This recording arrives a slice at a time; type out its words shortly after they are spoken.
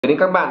đến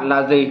các bạn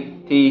là gì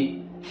thì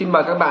xin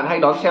mời các bạn hãy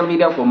đón xem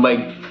video của mình.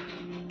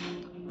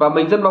 Và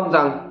mình rất mong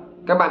rằng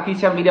các bạn khi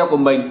xem video của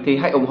mình thì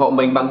hãy ủng hộ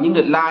mình bằng những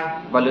lượt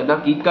like và lượt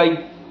đăng ký kênh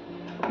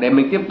để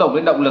mình tiếp tục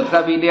cái động lực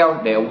ra video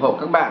để ủng hộ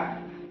các bạn,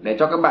 để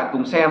cho các bạn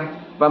cùng xem.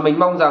 Và mình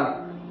mong rằng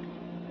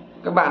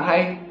các bạn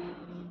hãy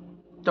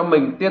cho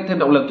mình tiếp thêm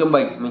động lực cho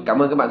mình. Mình cảm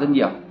ơn các bạn rất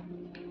nhiều.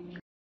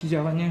 Xin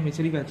chào bạn nhé, mình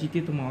sẽ đi vào chi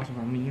tiết tô màu sản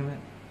phẩm mình các bạn.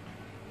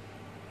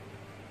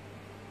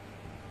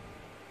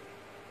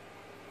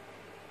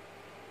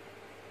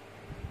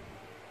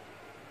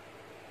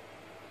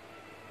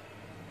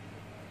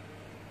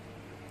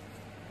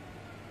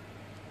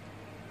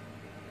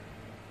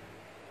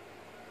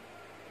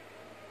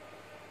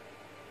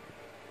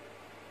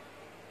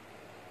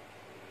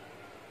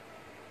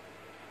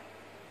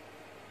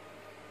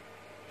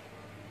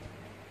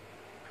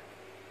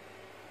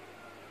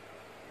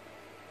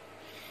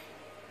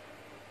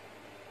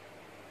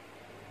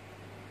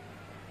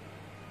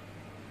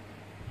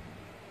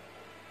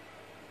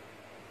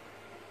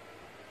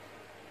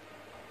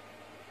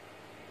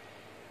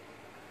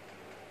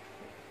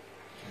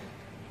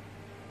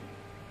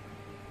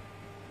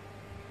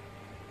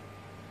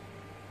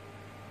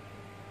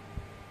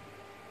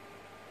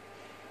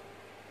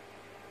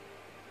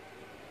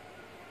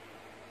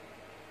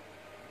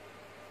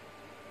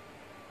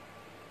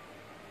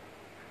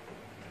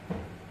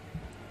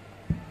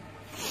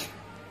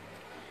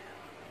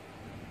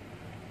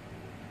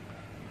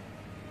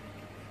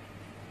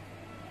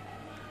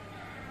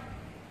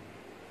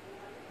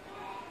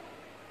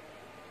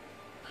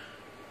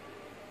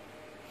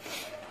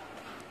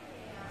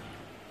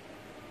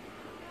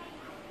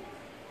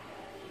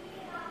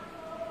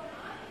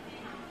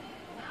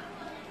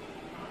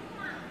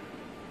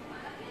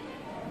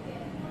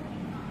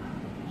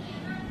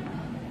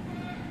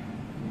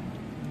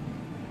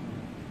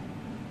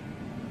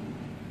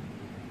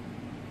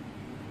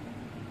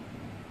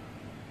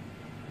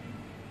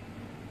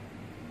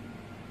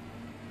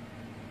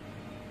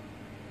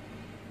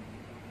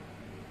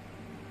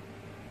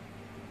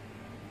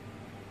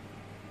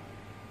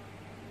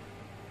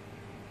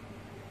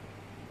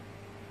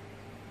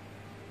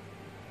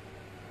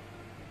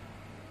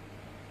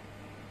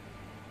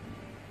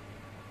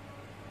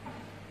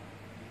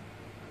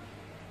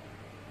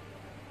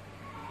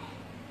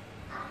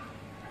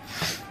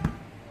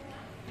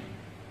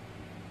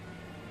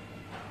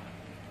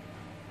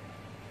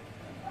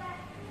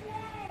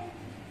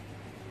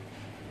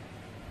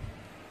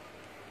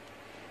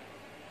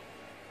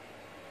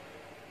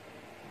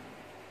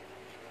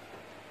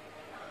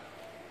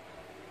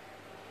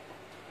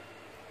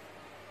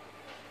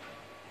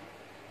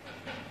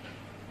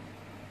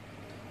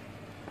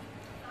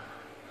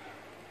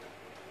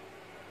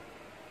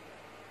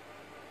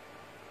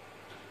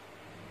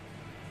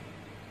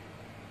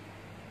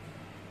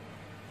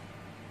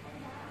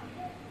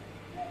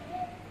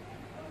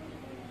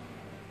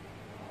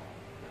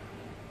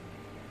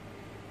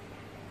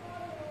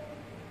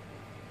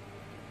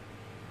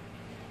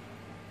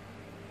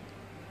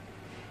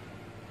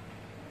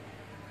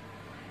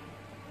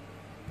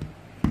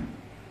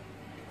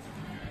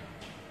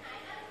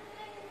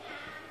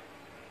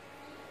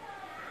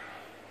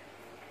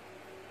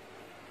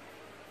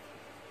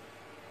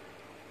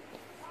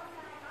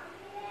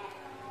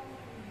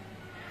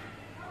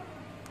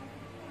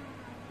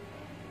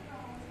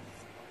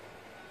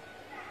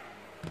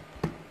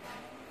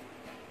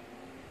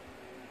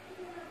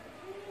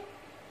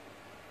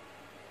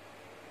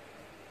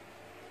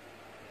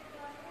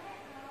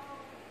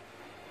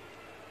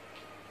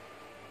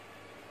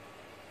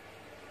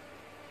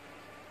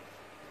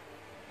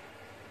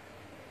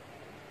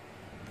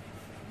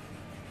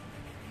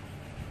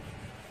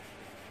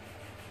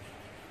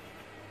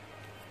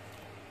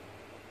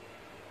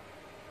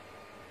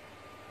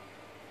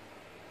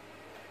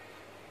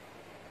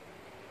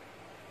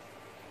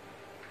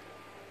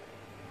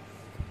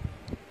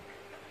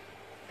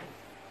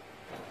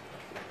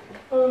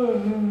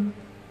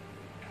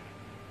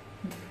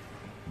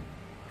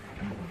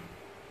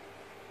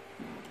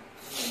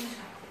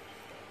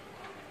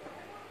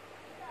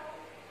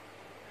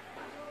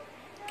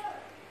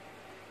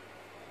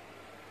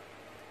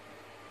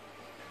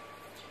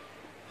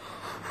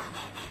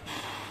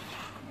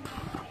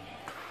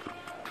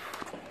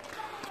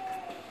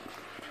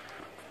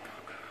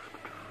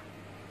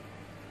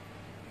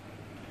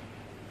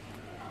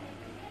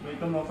 Mình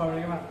tô màu xong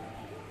đấy các bạn.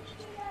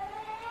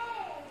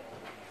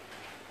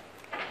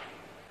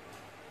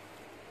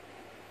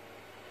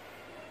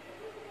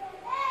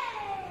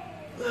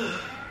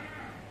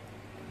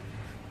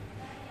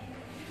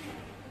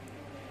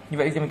 Như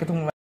vậy thì mình kết thúc.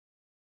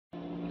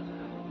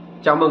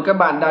 Chào mừng các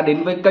bạn đã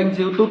đến với kênh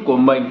YouTube của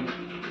mình.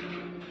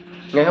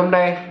 Ngày hôm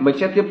nay mình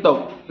sẽ tiếp tục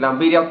làm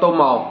video tô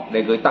màu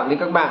để gửi tặng đến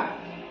các bạn.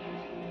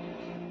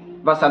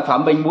 Và sản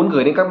phẩm mình muốn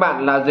gửi đến các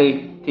bạn là gì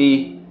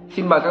thì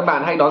xin mời các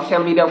bạn hãy đón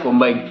xem video của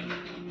mình.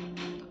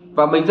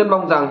 Và mình rất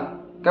mong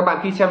rằng các bạn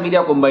khi xem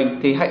video của mình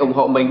thì hãy ủng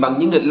hộ mình bằng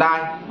những lượt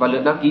like và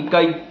lượt đăng ký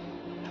kênh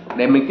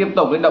để mình tiếp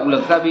tục cái động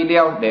lực ra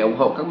video để ủng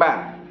hộ các bạn,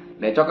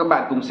 để cho các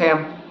bạn cùng xem.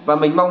 Và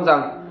mình mong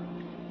rằng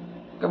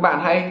Các bạn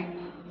hãy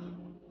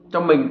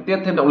cho mình tiếp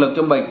thêm động lực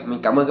cho mình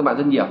cảm ơn các bạn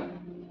rất nhiều.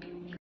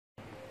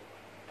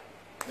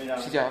 Xin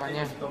chào các bạn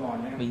nha.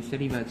 Mình sẽ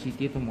đi vào chi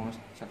tiết tô màu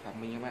sản phẩm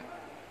mình các bạn.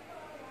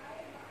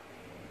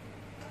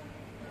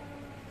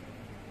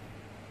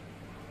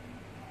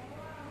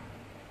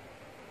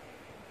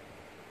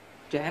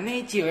 Chán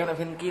ấy, chiều em lại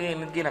phải lên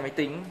kia là máy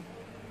tính.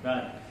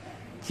 Rồi.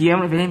 Chiều em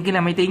lại phải lên kia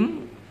là máy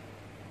tính.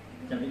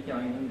 Chẳng biết cho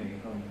anh có nghỉ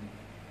không?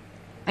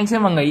 Anh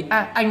Sơn mà nghỉ,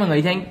 anh mà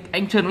nghỉ thì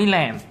anh Sơn đi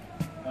làm.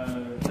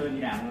 Sơn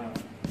đi làm rồi.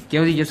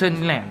 Kiểu gì cho Sơn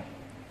đi làm?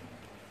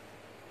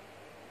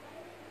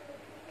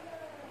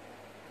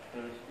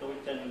 Đôi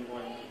chân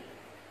quay.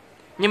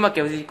 Nhưng mà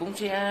kiểu gì cũng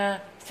sẽ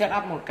set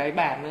up một cái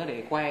bàn nữa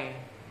để quay.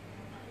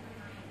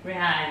 Với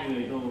hai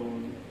người thôi.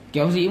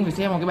 Kiểu gì cũng phải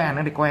set một cái bàn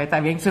nữa để quay.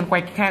 Tại vì anh Sơn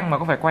quay cái khác mà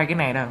có phải quay cái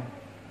này đâu.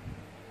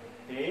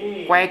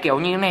 Thế... Quay kiểu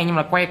như thế này nhưng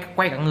mà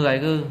quay cả người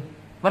cơ.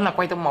 Vẫn là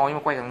quay tông màu nhưng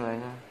mà quay cả người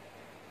cơ.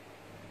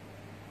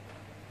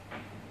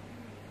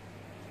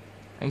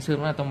 Anh Sơn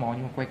vẫn là tông màu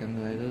nhưng mà quay cả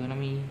người cơ, nó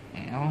mi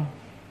ảo.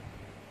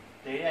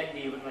 Thế anh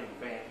đi vẫn phải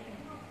quen.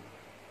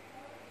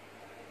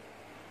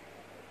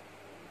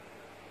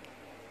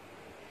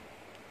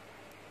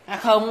 À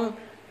không,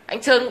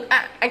 anh Sơn,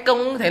 anh Công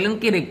có thể lên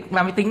kia để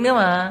làm máy tính nữa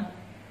mà.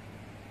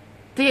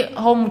 Thế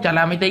hôm chả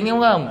làm máy tính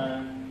đúng không?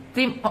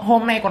 Thế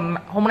hôm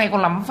nay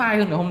còn lắm file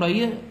hơn cả hôm đấy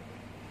ấy.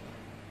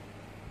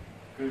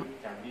 Cứ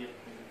chẳng biết.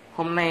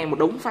 Hôm nay một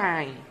đống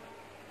file.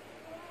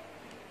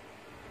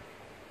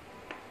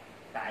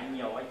 Tải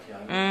nhiều anh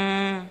trưởng.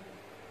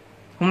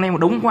 Hôm nay một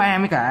đống qua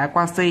với cả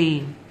qua C.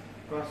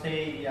 Qua C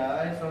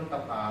giờ xong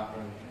tập hợp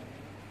rồi.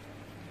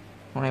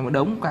 Hôm nay một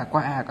đống cả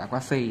qua A cả qua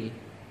C.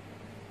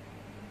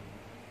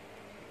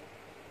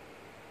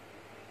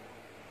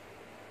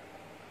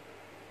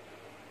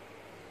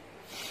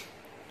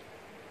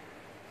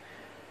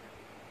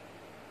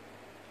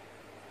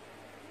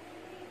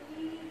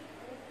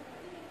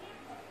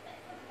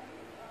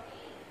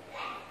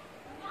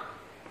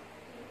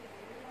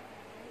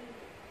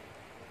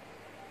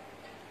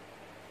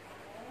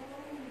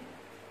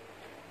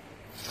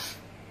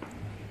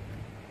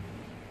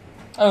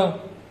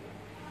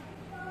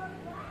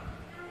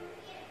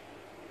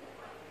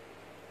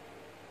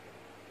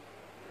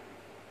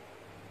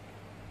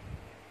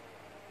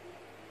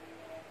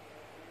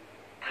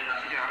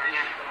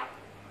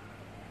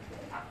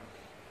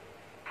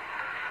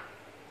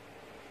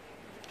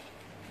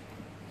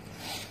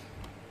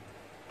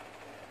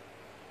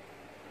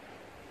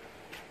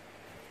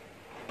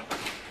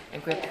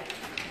 Em quyết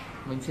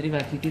mình sẽ đi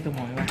vào chi tiết tô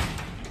màu các bạn.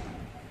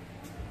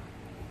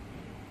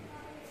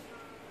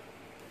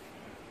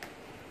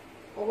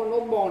 Có con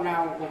ốp bò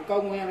nào của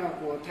Công hay là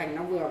của Thành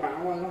nó vừa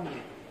báo qua không nhỉ?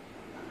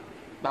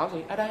 Báo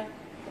gì? À đây.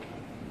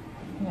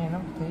 Cái này nó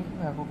thấy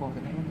là cô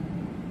cái này.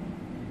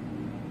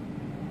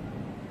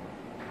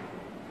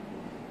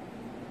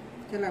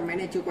 Thế là máy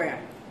này chưa quay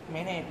à?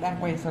 Máy này đang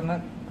quay xong nó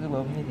cứ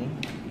bấm như thế.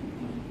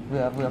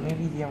 Vừa mới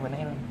video vừa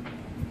nãy luôn.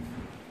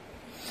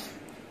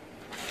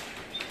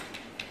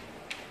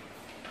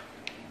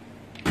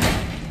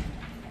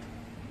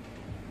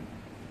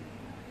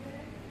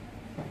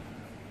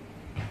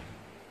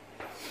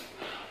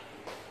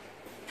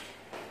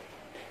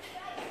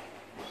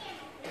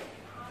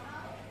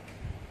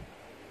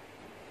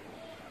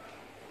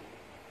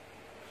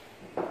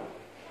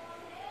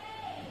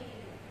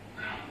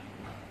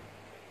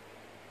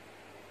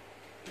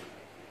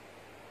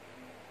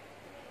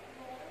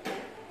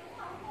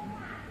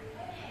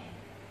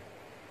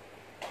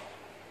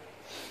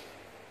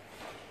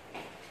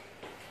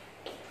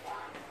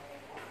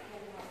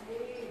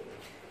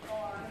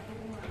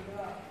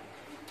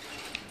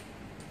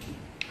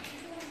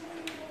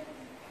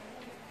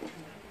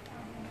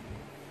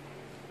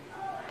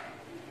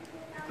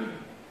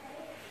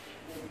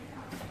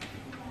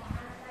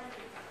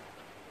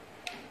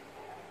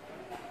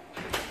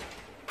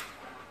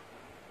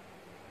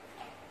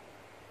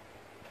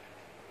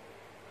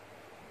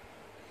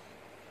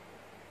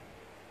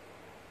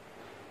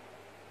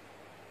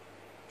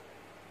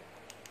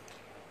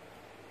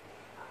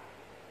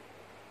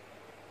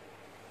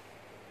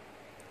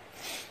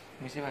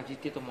 Mình sẽ vào chi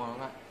tiết tô màu các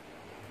bạn.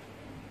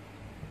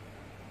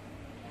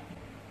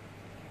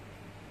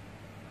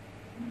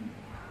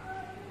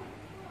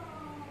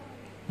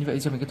 Như vậy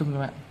cho mình kết thúc các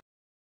bạn.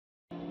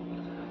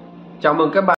 Chào mừng các bạn